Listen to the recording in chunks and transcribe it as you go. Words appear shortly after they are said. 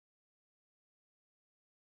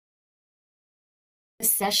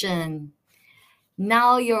session.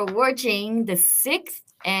 Now you're watching the 6th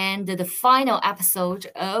and the final episode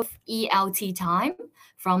of ELTea Time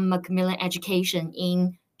from Macmillan Education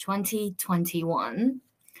in 2021.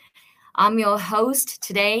 I'm your host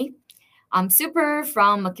today. I'm Super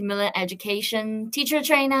from Macmillan Education, teacher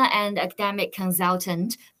trainer and academic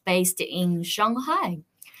consultant based in Shanghai.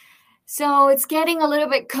 So it's getting a little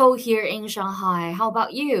bit cold here in Shanghai. How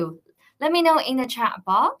about you? Let me know in the chat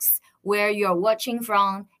box where you're watching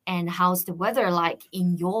from and how's the weather like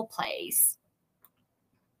in your place.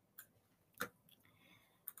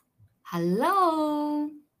 Hello.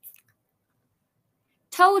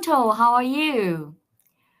 Toto, how are you?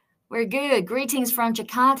 We're good. Greetings from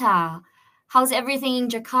Jakarta. How's everything in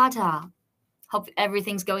Jakarta? Hope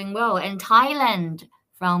everything's going well. And Thailand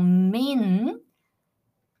from Min.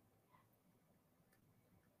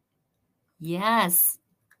 Yes.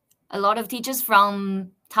 A lot of teachers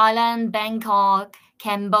from Thailand, Bangkok,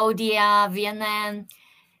 Cambodia, Vietnam.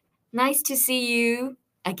 Nice to see you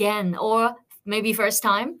again, or maybe first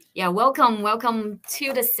time. Yeah, welcome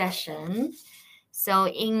to the session. So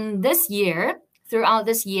in this year, throughout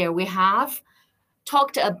this year, we have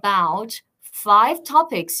talked about 5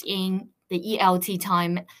 topics in the ELTea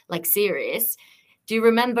Time series. Do you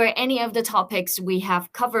remember any of the topics we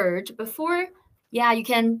have covered before? Yeah, you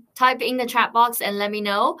can type in the chat box and let me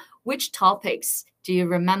know which topics do you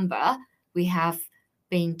remember we have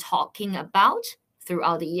been talking about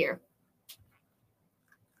throughout the year.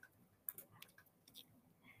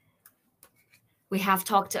 We have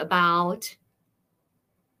talked about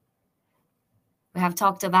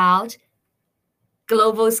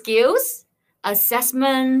global skills,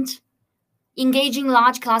 assessment, engaging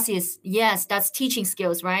large classes. Yes, that's teaching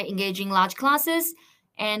skills, right? Engaging large classes.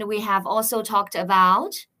 And we have also talked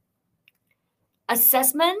about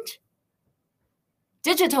assessment,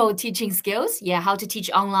 digital teaching skills. Yeah, how to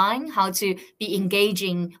teach online, how to be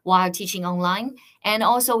engaging while teaching online. And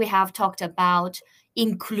also we have talked about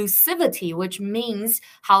inclusivity, which means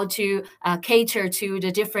how to cater to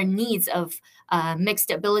the different needs of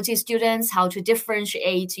mixed ability students, how to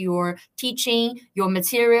differentiate your teaching, your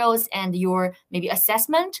materials, and your maybe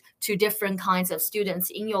assessment to different kinds of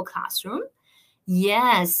students in your classroom.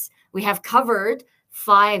 Yes, we have covered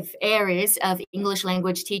 5 areas of English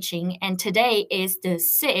language teaching, and today is the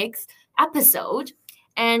 6th episode.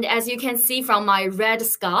 And as you can see from my red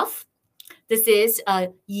scarf, this is a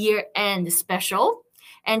year-end special.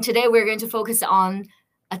 And today we're going to focus on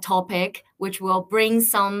a topic which will bring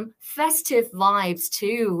some festive vibes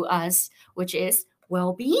to us, which is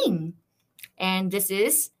well-being. And this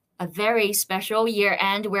is a very special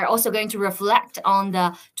year-end. We're also going to reflect on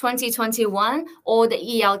the 2021, all the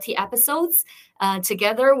ELTea episodes.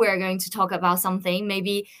 Together, we're going to talk about something,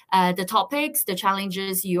 maybe the topics, the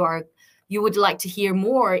challenges you would like to hear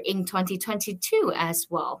more in 2022 as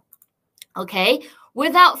well. Okay,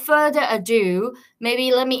 without further ado,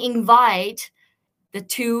 maybe let me invite the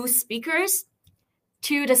 2 speakers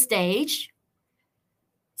to the stage.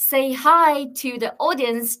 Say hi to the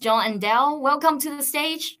audience, John and Dell. Welcome to the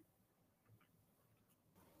stage.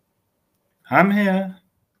 I'm here.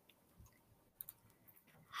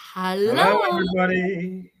 Hello,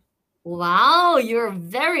 everybody. Wow, you're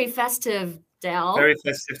very festive, Dell. Very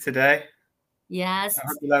festive today. Yes. I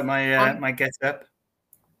hope you like my my get-up.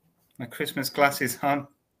 My Christmas glasses on.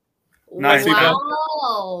 Nice.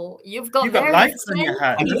 Wow, you've got lights on your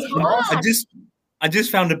hat. I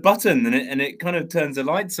just found a button and it kind of turns the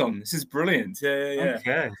lights on. This is brilliant. Yeah.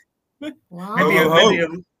 Okay. Wow.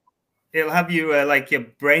 Maybe it'll have you like your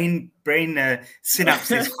brain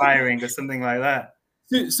synapses firing or something like that.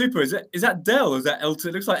 Super. Is that Dell? Is that Elton?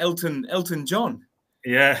 It looks like Elton John.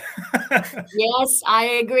 Yeah. Yes, I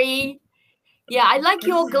agree. Yeah, I like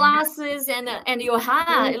your glasses and your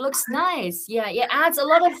hat. It looks nice. Yeah, it adds a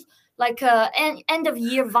lot of end of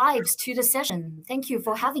year vibes to the session. Thank you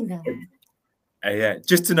for having them. Yeah,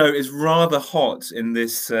 just to note, it's rather hot in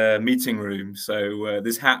this meeting room, so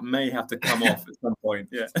this hat may have to come off at some point.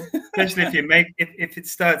 Yeah, especially if it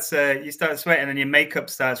starts, you start sweating and your makeup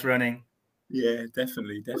starts running. Yeah,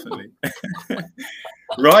 definitely.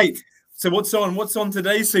 Right. So what's on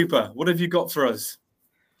today, Super? What have you got for us?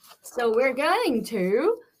 So we're going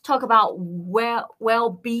to talk about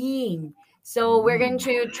well-being. So we're going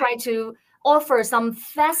to try to offer some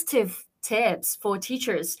festive tips for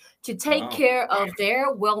teachers to take care of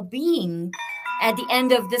their well-being at the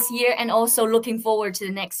end of this year and also looking forward to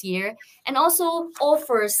the next year, and also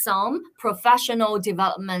offer some professional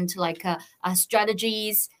development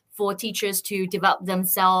strategies for teachers to develop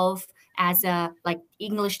themselves as a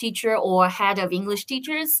English teacher or head of English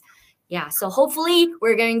teachers. Yeah, so hopefully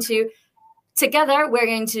we're going to together we're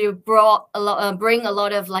going to bring a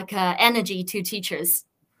lot of like energy to teachers.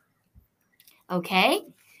 Okay,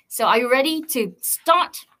 so are you ready to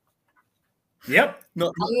start? Yep.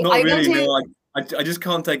 Not are you really. going to- No, I just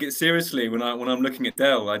can't take it seriously when I'm looking at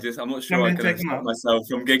Del. I'm not sure I can stop myself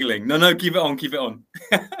from giggling. No, keep it on, keep it on.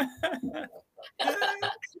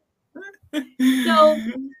 So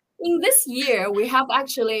in this year, we have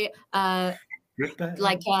actually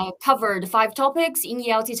covered 5 topics in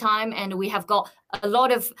ELT time, and we have got a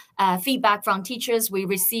lot of feedback from teachers. We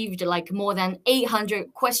received like more than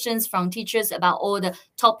 800 questions from teachers about all the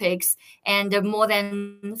topics, and more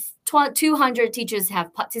than 200 teachers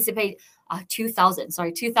have participated. 2,000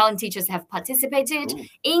 teachers have participated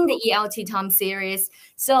in the ELT time series.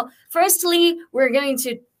 So firstly, we're going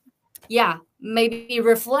to maybe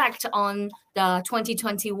reflect on the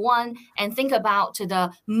 2021 and think about the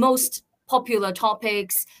most popular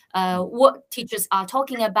topics, what teachers are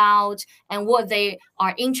talking about and what they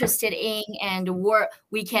are interested in, and what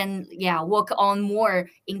we can work on more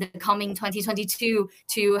in the coming 2022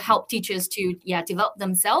 to help teachers to develop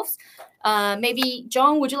themselves. Maybe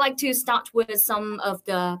John, would you like to start with some of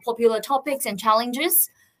the popular topics and challenges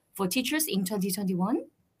for teachers in 2021?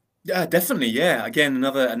 Yeah, definitely. Yeah, again,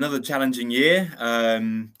 another challenging year,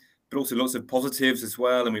 but also lots of positives as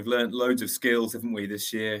well. And we've learned loads of skills, haven't we,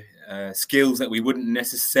 this year? Skills that we wouldn't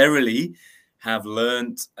necessarily have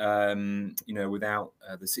learned, without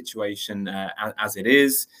the situation as it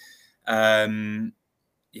is.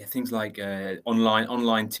 Things like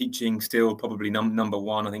online teaching still probably number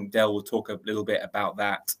one. I think Del will talk a little bit about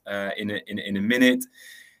that in a minute.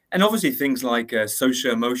 And obviously things like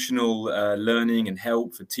socio-emotional learning and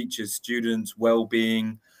help for teachers, students,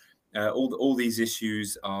 well-being, all these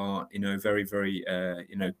issues are, very, very,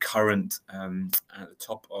 current at the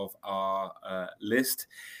top of our list.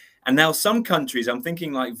 And now some countries, I'm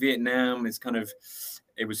thinking like Vietnam is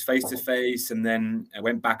it was face-to-face and then it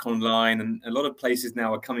went back online. And a lot of places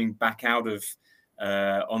now are coming back out of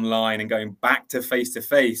online and going back to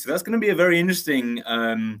face-to-face. So that's going to be a very interesting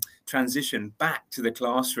transition back to the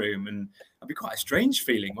classroom, and it'll be quite a strange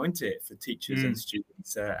feeling, won't it, for teachers and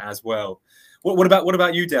students as well. What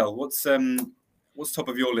about you, Del? What's top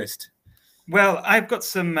of your list? Well, I've got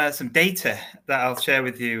some data that I'll share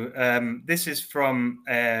with you. This is from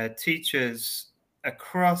teachers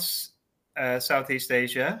across Southeast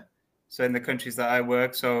Asia, so in the countries that I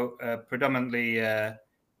work, so predominantly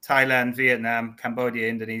Thailand, Vietnam, Cambodia,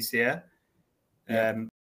 Indonesia.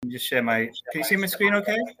 Just share my. Can you see my screen?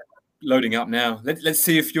 Okay. Loading up now. Let's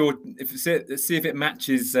see if it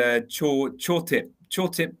matches. Chortip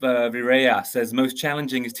Virea says most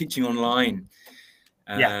challenging is teaching online.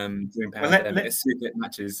 During pandemic. Let's see if it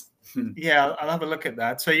matches. Yeah, I'll have a look at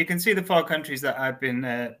that. So you can see the 4 countries that I've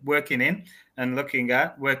been working in and looking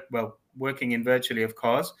at. Working in virtually, of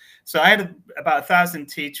course. So I had about 1,000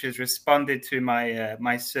 teachers responded to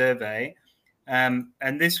my survey, and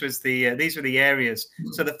these were the areas.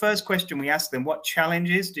 So the first question we asked them: what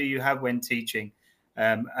challenges do you have when teaching?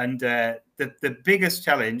 The biggest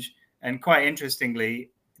challenge, and quite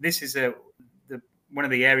interestingly, this is one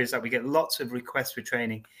of the areas that we get lots of requests for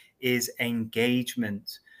training, is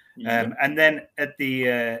engagement. And then at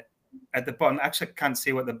the bottom, actually I can't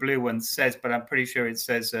see what the blue one says, but I'm pretty sure it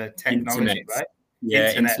says technology, internet. right?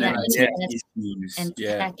 Yeah, internet and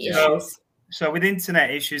tech issues. So with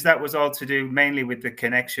internet issues, that was all to do mainly with the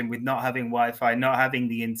connection, with not having Wi-Fi, not having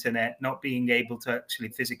the internet, not being able to actually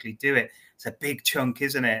physically do it. It's a big chunk,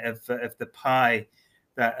 isn't it, of the pie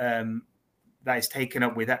that is taken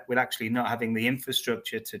up with actually not having the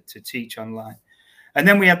infrastructure to teach online. And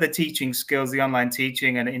then we have the teaching skills, the online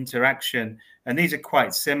teaching and interaction. And these are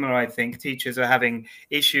quite similar, I think. Teachers are having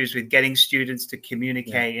issues with getting students to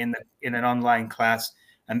communicate in an online class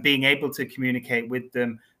and being able to communicate with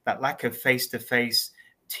them. That lack of face-to-face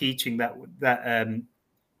teaching that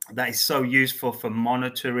is so useful for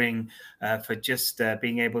monitoring, for just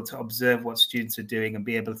being able to observe what students are doing and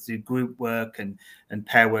be able to do group work and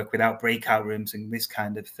pair work without breakout rooms and this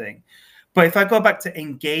kind of thing. But if I go back to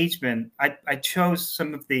engagement, I chose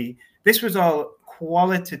some of this was all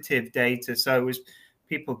qualitative data. So it was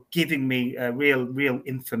people giving me real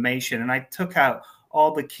information. And I took out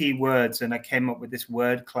all the key words and I came up with this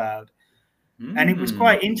word cloud. And it was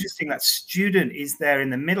quite interesting that student is there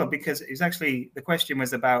in the middle, because it's actually, the question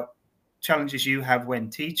was about challenges you have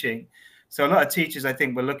when teaching. So a lot of teachers, I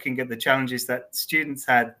think, were looking at the challenges that students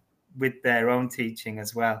had with their own teaching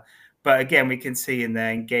as well. But again, we can see in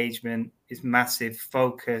their engagement is massive,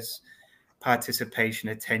 focus, participation,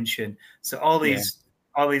 attention. So all these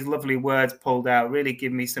lovely words pulled out really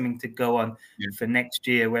give me something to go on for next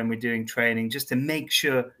year when we're doing training, just to make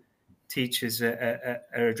sure teachers are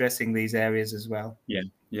addressing these areas as well.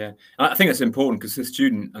 Yeah. I think that's important because the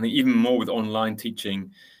student, I think even more with online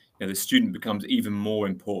teaching, the student becomes even more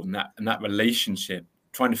important. That relationship,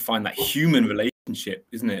 trying to find that human relationship,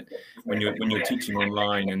 isn't it? When you're teaching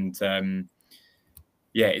online, and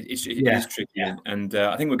it is tricky. And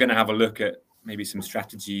I think we're going to have a look at maybe some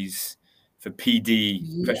strategies for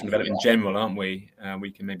PD, professional development in general, aren't we?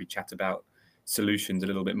 We can maybe chat about solutions a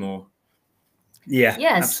little bit more. Yeah,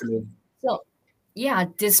 yes, absolutely. So yeah,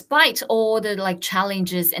 despite all the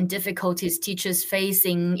challenges and difficulties teachers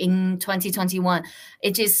facing in 2021,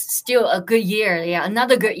 it is still a good year. Yeah,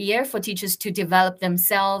 another good year for teachers to develop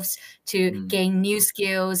themselves, to gain new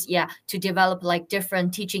skills, to develop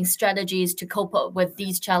different teaching strategies to cope up with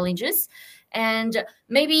these challenges. And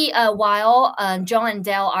maybe while John and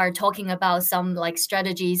Dale are talking about some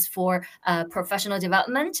strategies for professional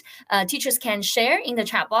development, teachers can share in the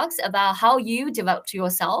chat box about how you developed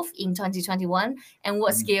yourself in 2021 and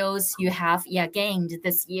what skills you have gained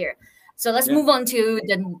this year. So let's move on to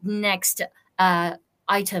the next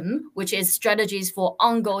item, which is strategies for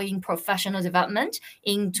ongoing professional development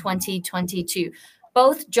in 2022.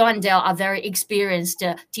 Both John and Dale are very experienced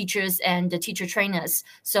teachers and teacher trainers.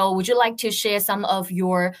 So would you like to share some of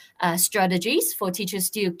your strategies for teachers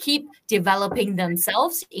to keep developing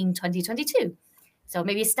themselves in 2022? So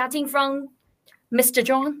maybe starting from Mr.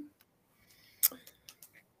 John.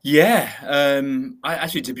 I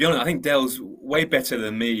actually, to be honest, I think Dale's way better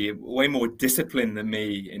than me, way more disciplined than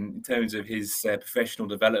me in terms of his professional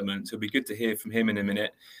development. So it'll be good to hear from him in a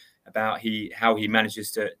minute about how he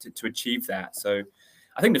manages to achieve that. So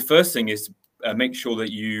I think the first thing is to make sure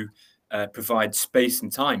that you provide space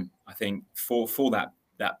and time, I think, for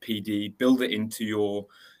that PD. Build it into your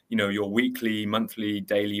weekly, monthly,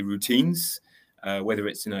 daily routines, whether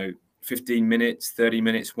it's 15 minutes, 30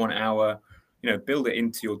 minutes, 1 hour. Build it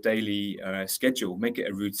into your daily schedule, make it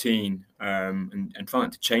a routine, and try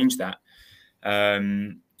not to change that.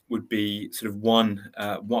 Would be sort of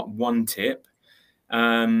one tip.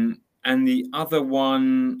 And the other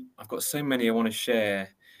one, I've got so many I want to share.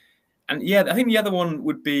 And I think the other one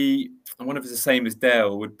would be, I wonder if it's the same as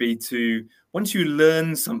Dale, would be to, once you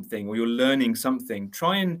learn something or you're learning something,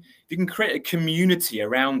 try and, if you can create a community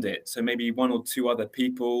around it. So maybe 1 or 2 other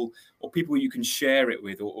people or people you can share it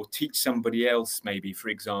with, or teach somebody else, maybe, for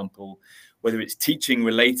example, whether it's teaching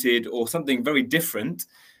related or something very different.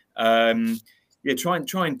 Try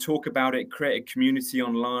and talk about it, create a community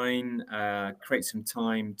online, create some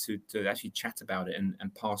time to actually chat about it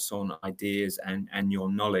and pass on ideas and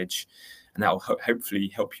your knowledge. And that will hopefully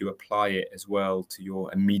help you apply it as well to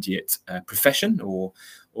your immediate profession or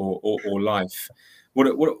life.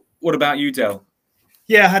 What about you, Del?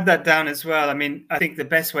 Yeah, I had that down as well. I mean, I think the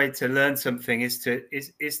best way to learn something is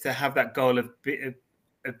to have that goal of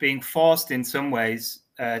being forced in some ways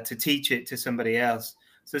to teach it to somebody else.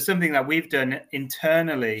 So something that we've done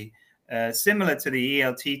internally, similar to the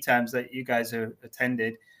ELTea times that you guys have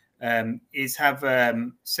attended, is have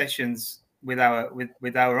sessions with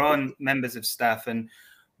our own members of staff, and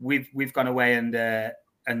we've gone away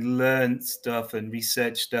and learned stuff and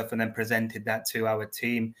researched stuff, and then presented that to our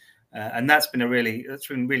team, and that's been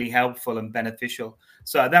really helpful and beneficial.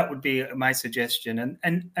 So that would be my suggestion,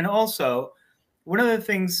 and also one of the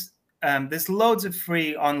things. There's loads of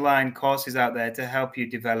free online courses out there to help you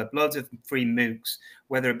develop, loads of free MOOCs,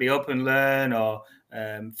 whether it be Open Learn or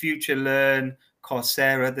Future Learn,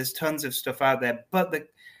 Coursera. There's tons of stuff out there. But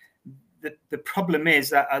the problem is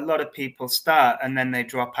that a lot of people start and then they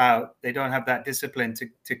drop out. They don't have that discipline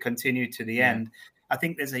to continue to the end. I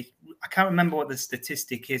think I can't remember what the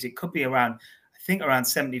statistic is. It could be around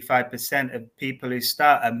 75% of people who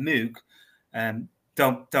start a MOOC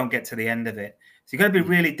don't get to the end of it. So you've got to be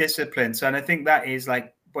really disciplined. So, and I think that is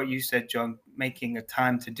like what you said, John, making a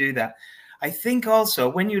time to do that. I think also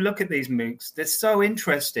when you look at these MOOCs, they're so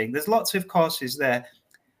interesting. There's lots of courses there.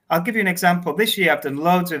 I'll give you an example. This year, I've done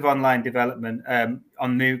loads of online development on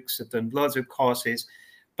MOOCs. I've done loads of courses,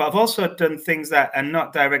 but I've also done things that are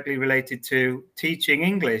not directly related to teaching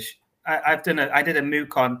English. I did a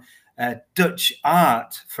MOOC on Dutch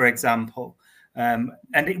art, for example, and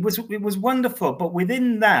it was wonderful. But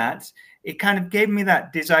within that, it kind of gave me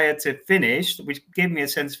that desire to finish, which gave me a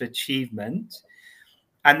sense of achievement.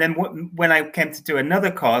 And then when I came to do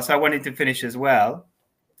another course, I wanted to finish as well.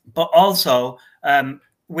 But also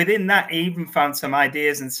within that, I even found some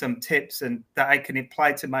ideas and some tips and that I can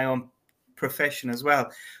apply to my own profession as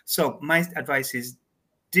well. So my advice is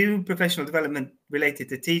do professional development related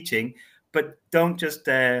to teaching, but don't just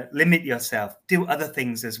limit yourself. Do other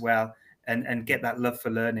things as well and get that love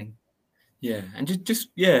for learning. Yeah, and just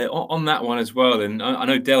yeah, on that one as well. And I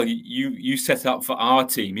know, Del, you set up for our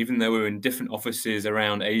team, even though we're in different offices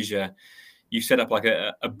around Asia, you set up like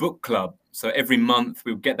a book club. So every month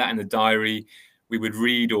we would get that in the diary. We would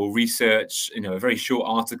read or research, a very short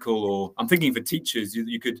article. Or I'm thinking for teachers,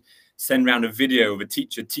 you could send around a video of a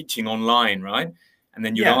teacher teaching online, right? And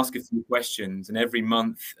then you'd ask a few questions, and every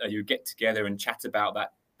month you'd get together and chat about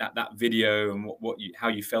that video and how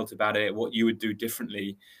you felt about it, what you would do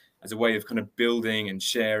differently, as a way of kind of building and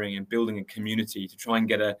sharing and building a community to try and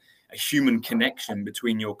get a human connection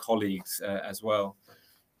between your colleagues as well.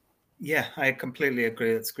 Yeah, I completely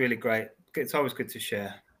agree. It's really great. It's always good to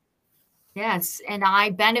share. Yes, and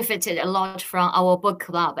I benefited a lot from our book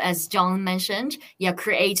club, as John mentioned. Yeah,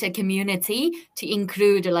 create a community to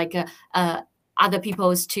include like other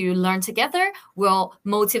people's to learn together. Will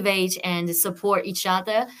motivate and support each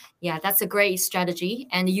other. Yeah, that's a great strategy.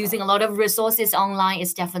 And using a lot of resources online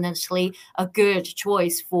is definitely a good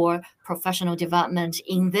choice for professional development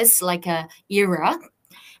in this era.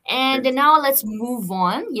 And now let's move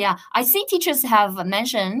on. Yeah, I see teachers have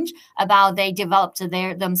mentioned about they developed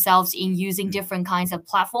themselves in using different kinds of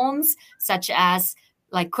platforms, such as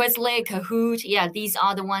like Quizlet, Kahoot. Yeah, these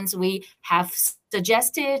are the ones we have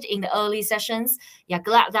suggested in the early sessions. Yeah,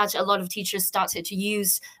 glad that a lot of teachers started to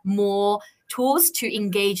use more tools to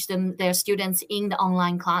engage their students in the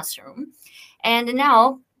online classroom. And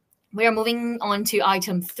now we are moving on to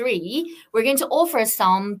item 3. We're going to offer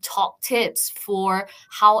some top tips for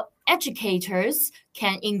how educators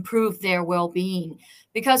can improve their well-being,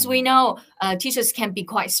 because we know teachers can be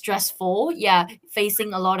quite stressful,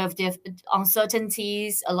 facing a lot of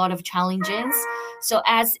uncertainties, a lot of challenges. So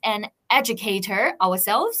as an educator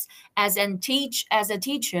ourselves, as a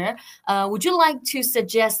teacher, would you like to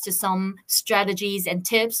suggest some strategies and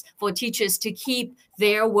tips for teachers to keep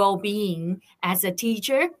their well-being as a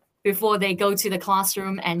teacher before they go to the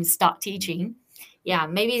classroom and start teaching? Yeah,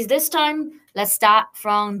 maybe this time let's start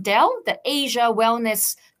from Del, the Asia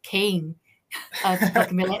Wellness King of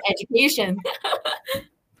Macmillan Education.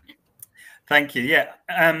 Thank you. Yeah.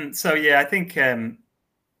 I think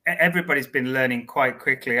everybody's been learning quite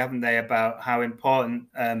quickly, haven't they, about how important.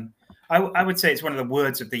 I would say it's one of the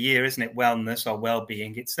words of the year, isn't it? Wellness or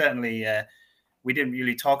well-being. It's certainly. We didn't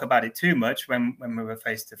really talk about it too much when we were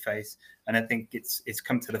face to face, and I think it's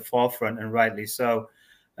come to the forefront, and rightly so.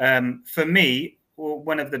 For me,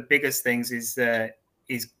 one of the biggest things is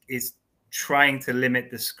trying to limit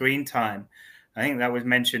the screen time. I think that was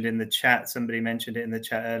mentioned in the chat. Somebody mentioned it in the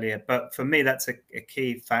chat earlier, but for me, that's a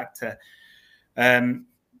key factor. When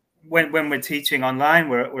we're teaching online,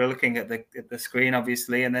 we're looking at the screen,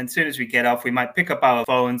 obviously, and then as soon as we get off, we might pick up our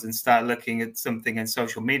phones and start looking at something in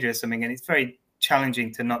social media or something, and it's very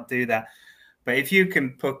challenging to not do that. But if you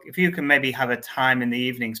can maybe have a time in the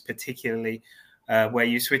evenings, particularly where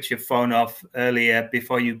you switch your phone off earlier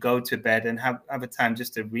before you go to bed, and have a time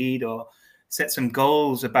just to read or set some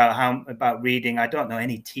goals about reading. I don't know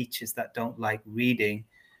any teachers that don't like reading,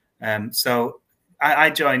 so I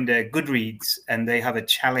joined Goodreads, and they have a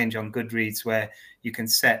challenge on Goodreads where you can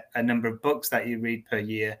set a number of books that you read per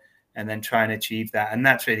year and then try and achieve that. And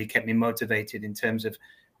that's really kept me motivated in terms of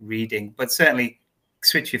reading. But certainly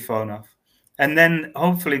switch your phone off. And then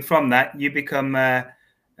hopefully from that, you become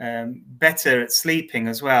better at sleeping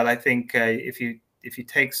as well. I think if you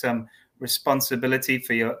take some responsibility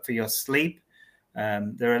for your sleep,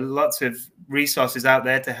 there are lots of resources out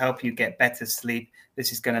there to help you get better sleep.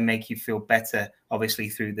 This is going to make you feel better, obviously,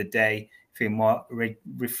 through the day, feel more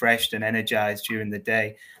refreshed and energized during the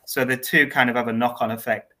day. So the two kind of have a knock-on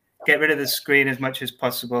effect. Get rid of the screen as much as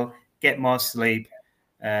possible, get more sleep,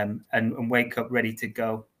 and wake up ready to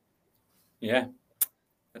go. Yeah,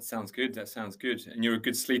 that sounds good. That sounds good. And you're a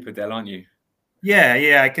good sleeper, Del, aren't you?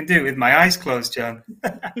 Yeah, I can do it with my eyes closed, John.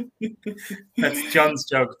 That's John's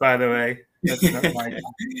joke, by the way. That's not my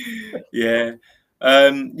Yeah.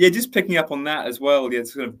 Just picking up on that as well,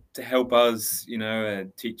 sort of to help us,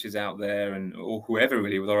 teachers out there or whoever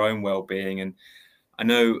really with our own well-being. And I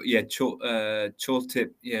know,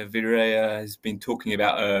 Chortip, Virea has been talking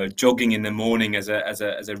about jogging in the morning as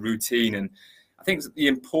a routine, and I think the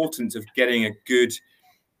importance of getting a good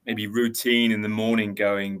maybe routine in the morning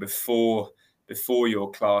going before your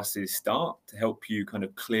classes start to help you kind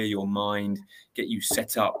of clear your mind, get you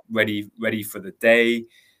set up ready for the day.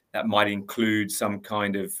 That might include some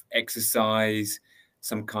kind of exercise,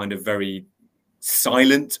 some kind of very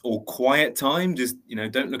silent or quiet time. Just,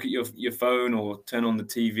 don't look at your phone or turn on the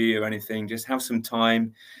TV or anything. Just have some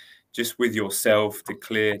time just with yourself to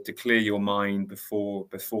clear your mind before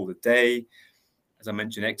the day. As I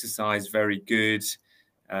mentioned, exercise, very good.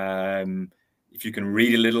 if you can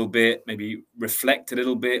read a little bit, maybe reflect a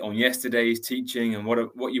little bit on yesterday's teaching and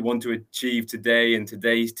what you want to achieve today and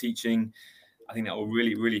today's teaching, I think that will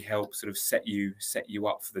really, really help sort of set you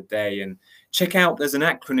up for the day. And check out, there's an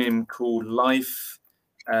acronym called Life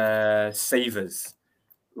Savers.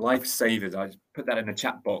 Life Savers. I put that in the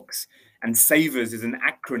chat box. And Savers is an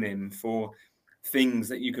acronym for things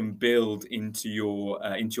that you can build into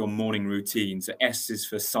your morning routine. So S is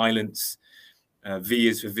for silence, V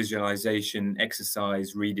is for visualization,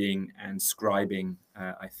 exercise, reading, and scribing.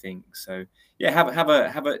 I think so. Yeah, have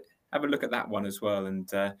a look at that one as well, and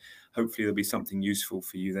hopefully there'll be something useful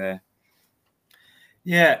for you there.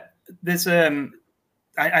 Yeah, there's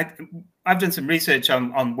I've done some research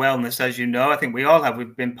on wellness, as you know. I think we all have.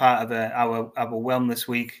 We've been part of our Wellness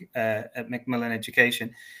Week at Macmillan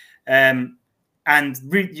Education, and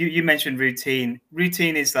you mentioned routine.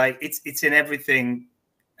 Routine is like it's in everything.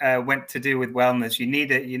 Went to do with wellness. You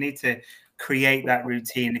need to create that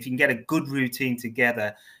routine. If you can get a good routine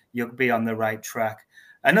together, you'll be on the right track.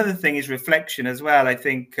 Another thing is reflection as well. I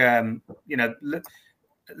think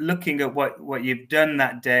looking at what you've done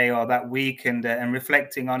that day or that week and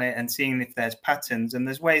reflecting on it and seeing if there's patterns, and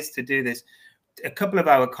there's ways to do this. A couple of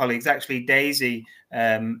our colleagues, actually Daisy,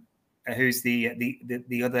 who's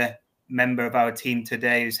the other member of our team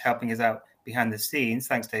today, who's helping us out behind the scenes.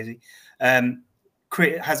 Thanks, Daisy.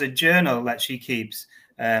 Has a journal that she keeps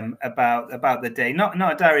about the day, not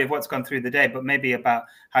a diary of what's gone through the day, but maybe about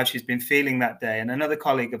how she's been feeling that day. And another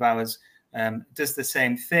colleague of ours does the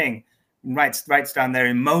same thing. Writes down their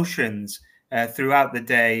emotions throughout the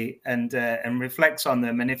day and reflects on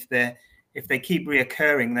them, and if they keep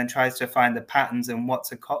reoccurring, then tries to find the patterns and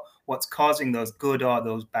what's causing those good or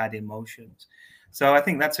those bad emotions. So I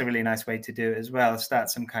think that's a really nice way to do it as well. Start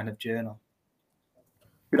some kind of journal.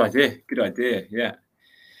 Good idea. Yeah,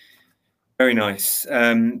 very nice.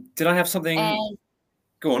 Did I have something?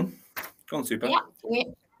 Go on, Super. Yeah,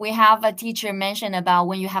 we have a teacher mention about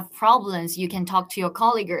when you have problems, you can talk to your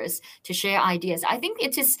colleagues to share ideas. I think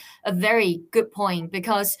it is a very good point,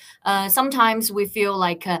 because sometimes we feel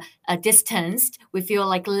like distanced. We feel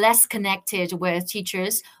like less connected with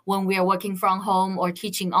teachers when we are working from home or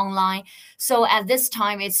teaching online. So at this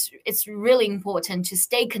time, it's really important to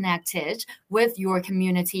stay connected with your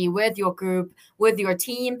community, with your group, with your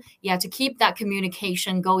team. Yeah, to keep that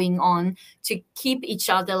communication going on, to keep each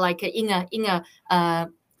other like in a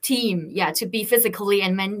team, to be physically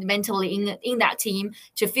and mentally in that team,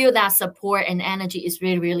 to feel that support and energy is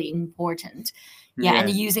really, really important. And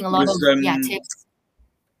using a lot of tips.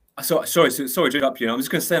 Sorry to interrupt you. I'm just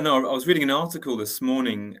going to say, no, I was reading an article this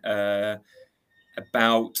morning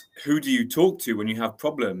about who do you talk to when you have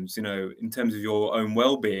problems, in terms of your own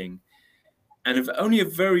well-being. And if only a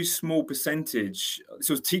very small percentage, this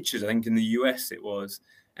was teachers, I think in the US it was,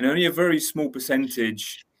 and only a very small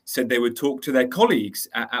percentage said they would talk to their colleagues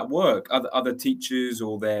at work, other teachers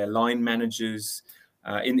or their line managers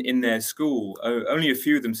in their school. Only a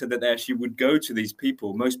few of them said that they actually would go to these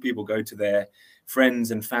people. Most people go to their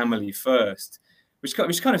friends and family first, which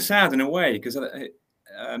is kind of sad in a way, because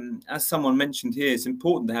as someone mentioned here, it's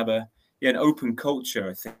important to have an open culture,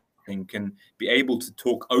 I think, and be able to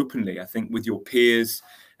talk openly, I think, with your peers,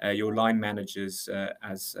 your line managers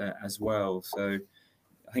as well. So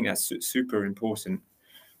I think that's super important.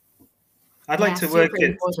 I'd like to work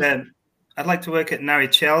at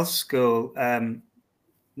Narichel's school.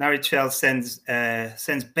 Narichel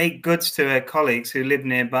sends baked goods to her colleagues who live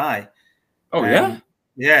nearby. Oh yeah,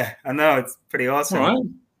 yeah, I know, it's pretty awesome. All right,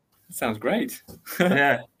 that sounds great.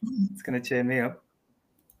 Yeah, it's going to cheer me up.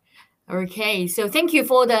 Okay, so thank you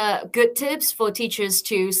for the good tips for teachers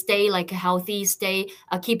to stay healthy,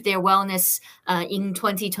 keep their wellness in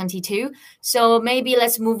 2022. So maybe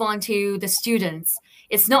let's move on to the students.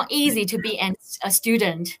 It's not easy to be a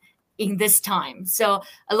student in this time. So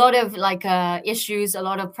a lot of issues, a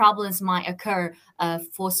lot of problems might occur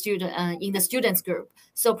for in the students group.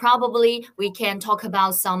 So probably we can talk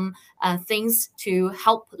about some things to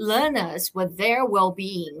help learners with their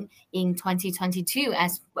well-being in 2022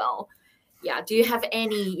 as well. Yeah, do you have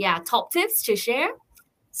any top tips to share?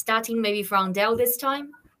 Starting maybe from Dell this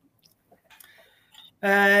time.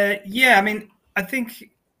 Yeah, I mean, I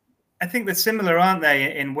think they're similar, aren't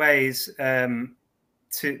they, in ways to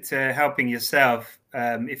helping yourself.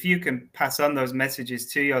 If you can pass on those messages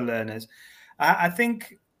to your learners, I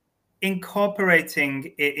think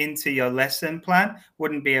incorporating it into your lesson plan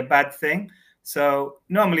wouldn't be a bad thing. So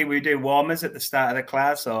normally we do warmers at the start of the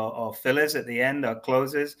class, or fillers at the end, or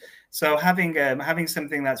closers. So having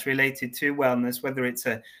something that's related to wellness, whether it's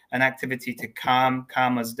an activity to calm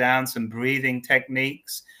us down, some breathing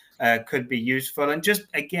techniques could be useful. And just,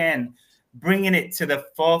 again, bringing it to the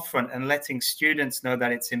forefront and letting students know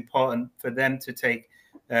that it's important for them to take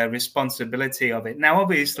responsibility of it. Now,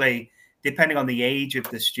 obviously, depending on the age of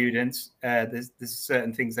the students, there's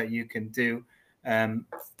certain things that you can do.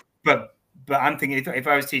 But I'm thinking if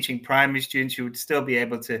I was teaching primary students, you would still be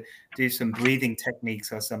able to do some breathing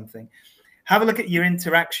techniques or something. Have a look at your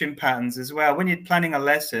interaction patterns as well. When you're planning a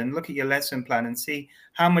lesson, look at your lesson plan and see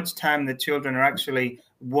how much time the children are actually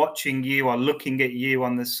watching you or looking at you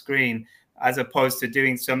on the screen, as opposed to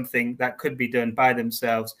doing something that could be done by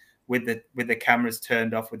themselves with the cameras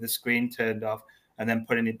turned off, with the screen turned off, and then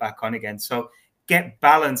putting it back on again. So get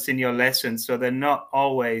balance in your lessons so they're not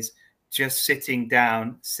always just sitting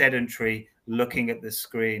down, sedentary, looking at the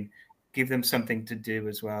screen. Give them something to do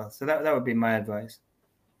as well. So that would be my advice.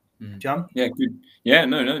 John? Yeah, good. Yeah,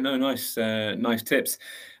 no, nice, nice tips.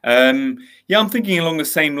 Yeah, I'm thinking along the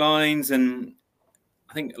same lines, and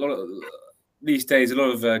I think a lot of these days, a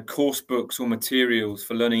lot of course books or materials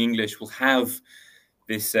for learning English will have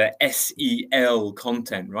this SEL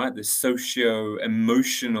content, right? The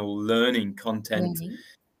socio-emotional learning content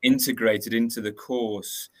integrated into the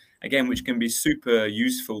course, again, which can be super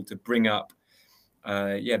useful to bring up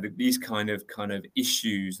these kind of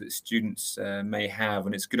issues that students may have,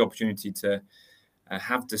 and it's a good opportunity to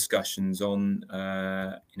have discussions on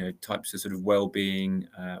types of sort of well-being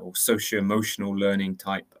or socio-emotional learning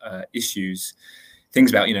type issues,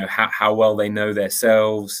 things about how well they know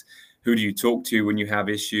themselves, who do you talk to when you have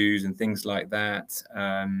issues, and things like that.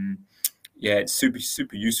 Yeah, it's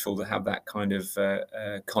super useful to have that kind of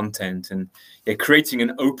content, and creating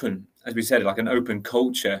an open, as we said, like an open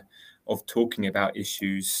culture of talking about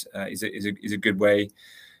issues is a good way.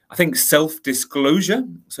 I think self-disclosure,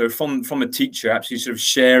 so from a teacher, actually sort of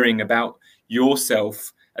sharing about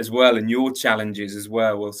yourself as well and your challenges as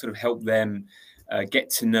well, will sort of help them get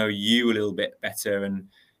to know you a little bit better, and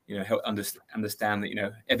help understand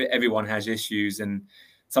that everyone has issues, and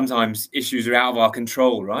sometimes issues are out of our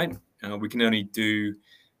control, right? We can only do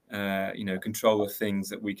control the things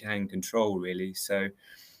that we can control, really. So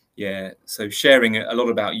so sharing a lot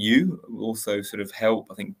about you will also sort of help,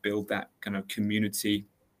 I think, build that kind of community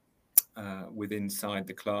within inside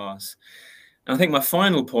the class. And I think my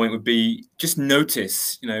final point would be just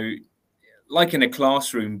notice, like in a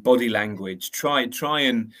classroom, body language. Try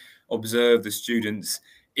and observe the students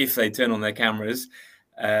if they turn on their cameras,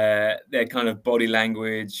 their kind of body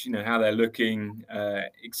language, how they're looking,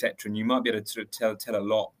 etc. And you might be able to sort of tell a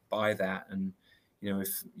lot by that. And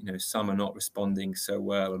if some are not responding so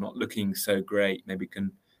well or not looking so great, maybe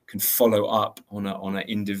can follow up on an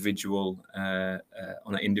individual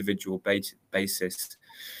basis.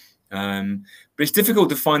 But it's difficult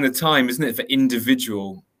to find the time, isn't it, for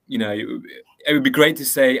individual? It would be great to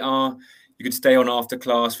say, you could stay on after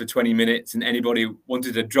class for 20 minutes, and anybody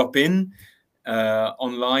wanted to drop in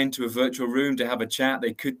online to a virtual room to have a chat,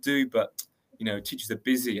 they could do. But teachers are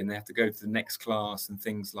busy and they have to go to the next class and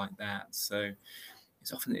things like that. So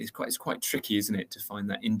it's quite tricky, isn't it, to find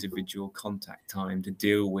that individual contact time to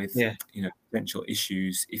deal with potential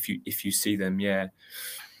issues if you see them.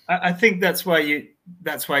 I think that's why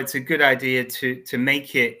it's a good idea to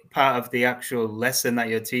make it part of the actual lesson that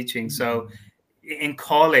you're teaching. So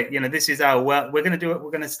call it, this is our we're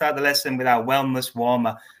going to start the lesson with our wellness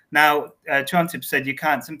warmer. Now, Chantip said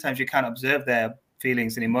sometimes you can't observe their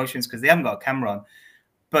feelings and emotions because they haven't got a camera on.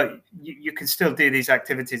 But you can still do these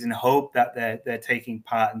activities and hope that they're taking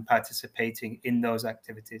part and participating in those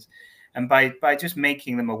activities. And by just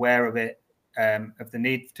making them aware of it, of the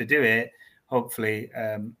need to do it, hopefully,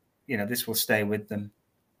 this will stay with them.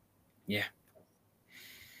 Yeah.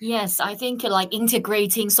 Yes, I think like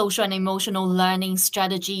integrating social and emotional learning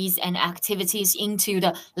strategies and activities into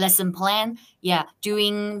the lesson plan.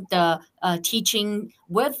 Doing the teaching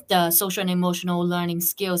with the social and emotional learning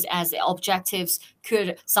skills as objectives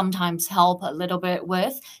could sometimes help a little bit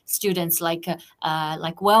with students like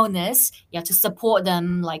wellness. To support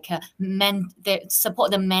them support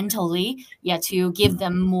them mentally. To give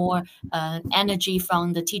them more energy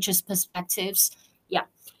from the teacher's perspectives.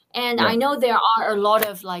 And I know there are a lot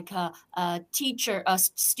of student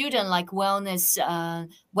wellness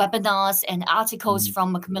webinars and articles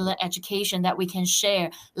from Macmillan Education that we can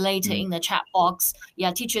share later in the chat box.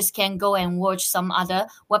 Teachers can go and watch some other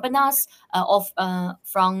webinars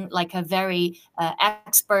from a very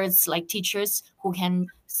experts like teachers who can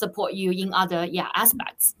support you in other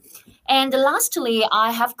aspects. And lastly,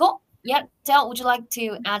 I have got Del, would you like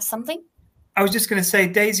to add something? I was just going to say,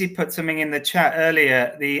 Daisy put something in the chat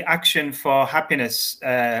earlier, the Action for Happiness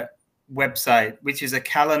website, which is a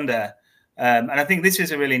calendar And I think this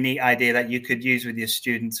is a really neat idea that you could use with your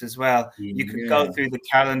students as well. You could go through the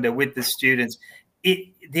calendar with the students.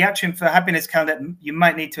 The Action for Happiness calendar, you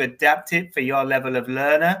might need to adapt it for your level of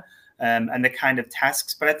learner and the kind of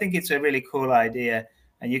tasks, but I think it's a really cool idea.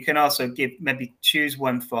 And you can also maybe choose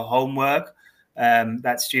one for homework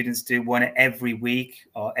that students do, one every week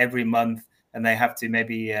or every month, and they have to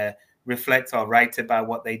maybe reflect or write about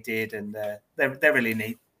what they did, and they're really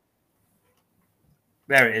neat.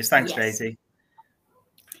 There it is. Thanks, Tracy.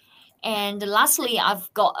 And lastly,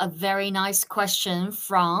 I've got a very nice question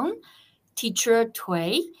from teacher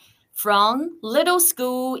Tui from Little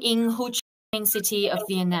School in Ho Chi Minh City of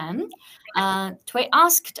Vietnam. Tui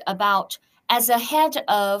asked about, as a head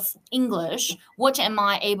of English, what am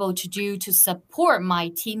I able to do to support my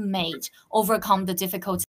teammate overcome the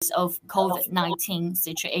difficulties of COVID-19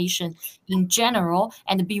 situation in general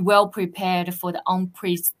and be well prepared for the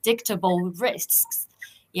unpredictable risks?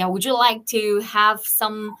 Yeah, would you like to have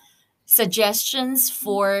some suggestions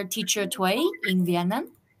for teacher Tui in Vietnam?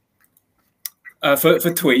 For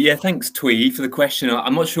Tui, yeah, thanks Tui for the question.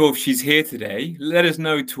 I'm not sure if she's here today. Let us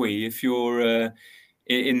know, Tui, if you're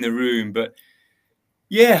in the room. But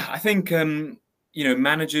yeah, I think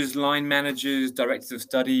managers, line managers, directors of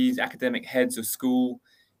studies, academic heads of school,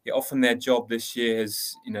 often their job this year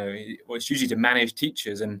is, it's usually to manage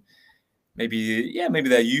teachers, and maybe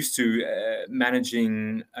they're used to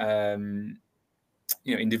managing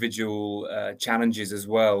individual challenges as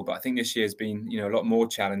well. But I think this year has been a lot more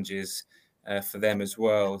challenges for them as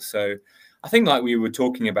well. So I think, like we were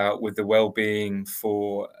talking about with the well-being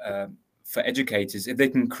for educators, if they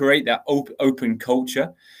can create that open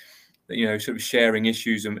culture, that sort of sharing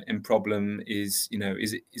issues and problem is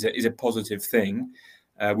a positive thing,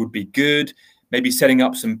 would be good. Maybe setting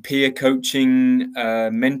up some peer coaching,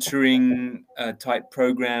 mentoring type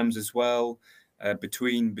programs as well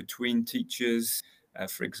between teachers,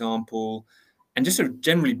 for example, and just sort of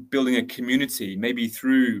generally building a community, maybe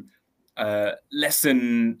through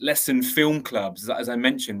lesson film clubs, as I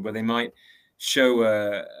mentioned, where they might show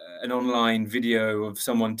an online video of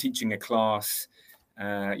someone teaching a class,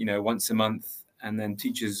 once a month, and then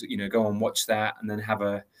teachers, go and watch that, and then have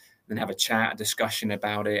a chat, a discussion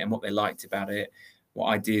about it and what they liked about it, what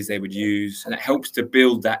ideas they would use, and it helps to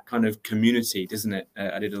build that kind of community, doesn't it?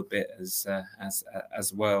 A little bit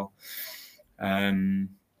as well. What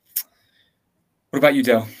about you,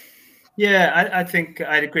 Del? Yeah, I think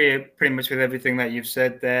I'd agree pretty much with everything that you've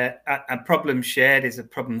said there. A problem shared is a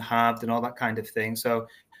problem halved, and all that kind of thing. So,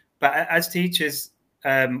 but as teachers,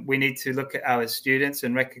 we need to look at our students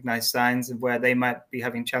and recognize signs of where they might be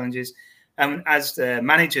having challenges. And as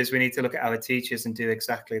managers, we need to look at our teachers and do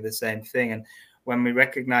exactly the same thing. And when we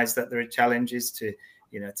recognize that there are challenges, to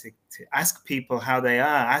ask people how they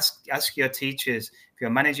are. Ask your teachers, if you're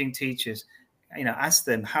managing teachers, ask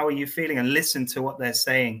them, how are you feeling, and listen to what they're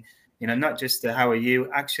saying. Not just how are you,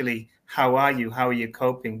 actually, how are you? How are you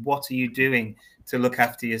coping? What are you doing to look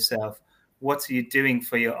after yourself? What are you doing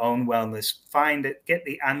for your own wellness? Find it, get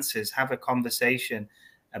the answers, have a conversation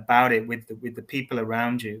about it with the people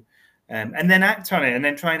around you, and then act on it, and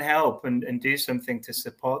then try and help and do something to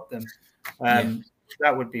support them.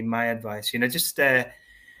 That would be my advice. Just have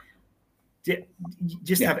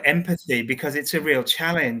empathy, because it's a real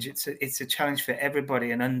challenge. It's a challenge for everybody,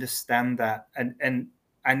 and understand that. And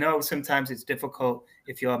I know sometimes it's difficult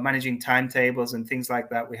if you're managing timetables and things like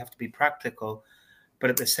that. We have to be practical,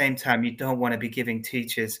 but at the same time, you don't want to be giving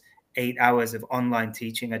teachers 8 hours of online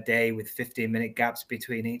teaching a day with 15-minute gaps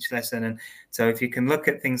between each lesson. And so if you can look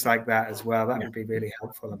at things like that as well, that would be really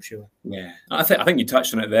helpful, I'm sure. Yeah, I think you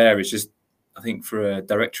touched on it there. It's just, I think for a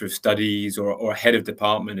director of studies or a head of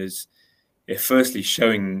department is, firstly,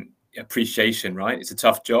 showing appreciation, right? It's a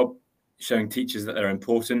tough job. Showing teachers that they're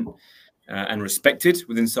important and respected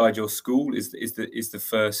inside your school is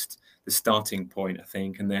the starting point, I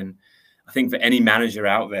think. And then I think for any manager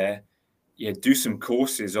out there, do some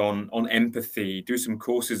courses on empathy, do some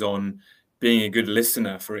courses on being a good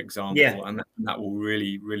listener, for example, and that will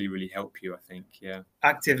really, really, really help you, I think. Yeah.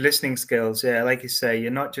 Active listening skills. Yeah, like you say,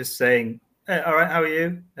 you're not just saying, hey, all right, how are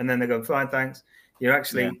you? And then they go, fine, thanks. You're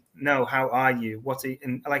actually, no, how are you?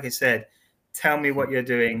 And like I said, tell me what you're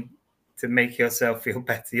doing to make yourself feel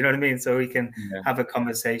better. You know what I mean? So we can have a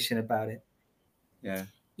conversation about it. Yeah.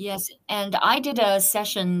 Yes, and I did a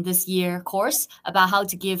session this year course about how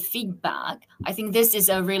to give feedback. I think this is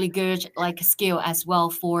a really good skill as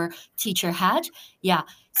well for teacher head. Yeah,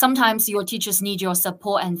 sometimes your teachers need your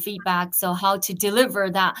support and feedback. So how to deliver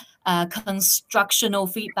that constructional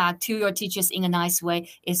feedback to your teachers in a nice way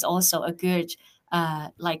is also a good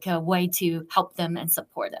a way to help them and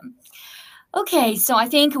support them. Okay, so I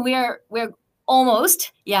think we're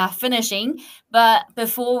almost finishing. But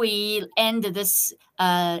before we end this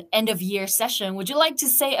end of year session, would you like to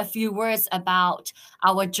say a few words about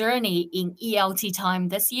our journey in ELT time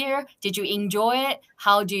this year? Did you enjoy it?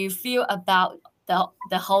 How do you feel about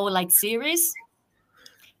the whole like series?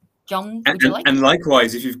 John, would you like? And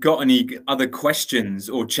likewise, if you've got any other questions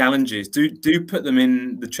or challenges, do put them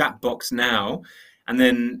in the chat box now, and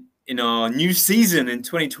then in our new season in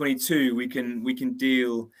 2022, we can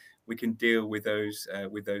deal with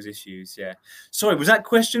those issues. Yeah. Sorry, was that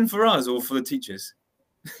question for us or for the teachers?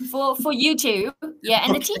 For you too, yeah,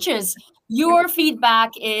 and the teachers, your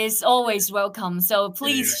feedback is always welcome. So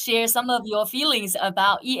please share some of your feelings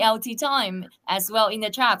about ELT time as well in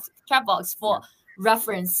the chat box for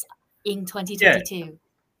reference in 2022.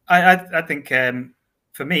 Yeah, I think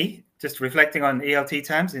for me, just reflecting on ELT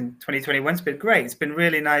times in 2021 has been great. It's been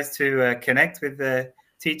really nice to connect with the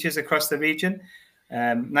teachers across the region.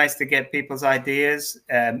 Nice to get people's ideas.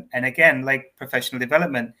 And again, like professional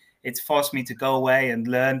development, it's forced me to go away and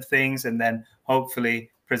learn things and then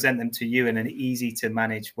hopefully present them to you in an easy to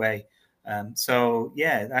manage way. So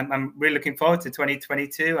yeah, I'm really looking forward to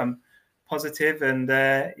 2022. I'm positive and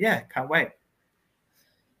can't wait.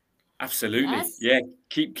 Absolutely. Yes. Yeah.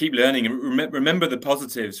 Keep learning and remember the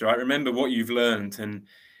positives, right? Remember what you've learned. And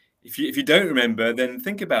if you don't remember, then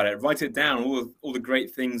think about it, write it down, all the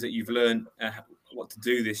great things that you've learned, what to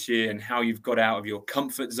do this year and how you've got out of your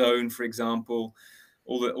comfort zone, for example,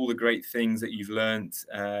 all the great things that you've learned.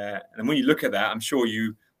 And when you look at that, I'm sure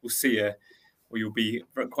you will see or you'll be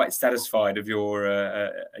quite satisfied of your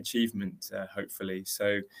achievement, hopefully.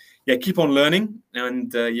 So yeah, keep on learning.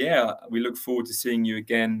 And we look forward to seeing you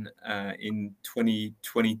again in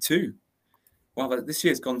 2022. Wow, this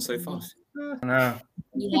year's gone so fast.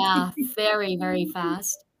 Yeah, very, very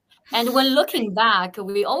fast. And when looking back,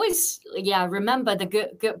 we always remember the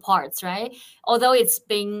good parts, right? Although it's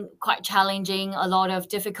been quite challenging, a lot of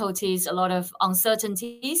difficulties, a lot of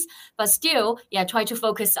uncertainties, but still, try to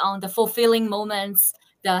focus on the fulfilling moments,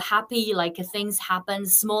 the happy like things happen,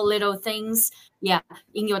 small little things,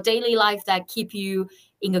 in your daily life that keep you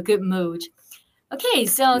in a good mood. Okay,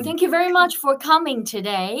 so thank you very much for coming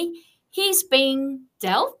today. He's been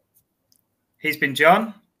Del. He's been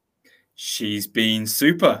John. She's been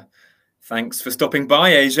super. Thanks for stopping by,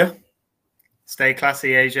 Asia. Stay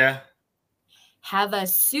classy, Asia. Have a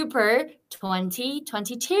super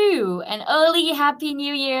 2022 and early Happy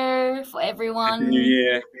New Year for everyone. Happy New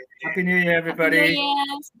Year. Happy New Year, everybody. Happy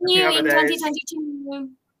New Year. See you in 2022.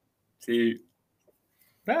 See you.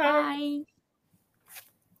 Bye. Bye.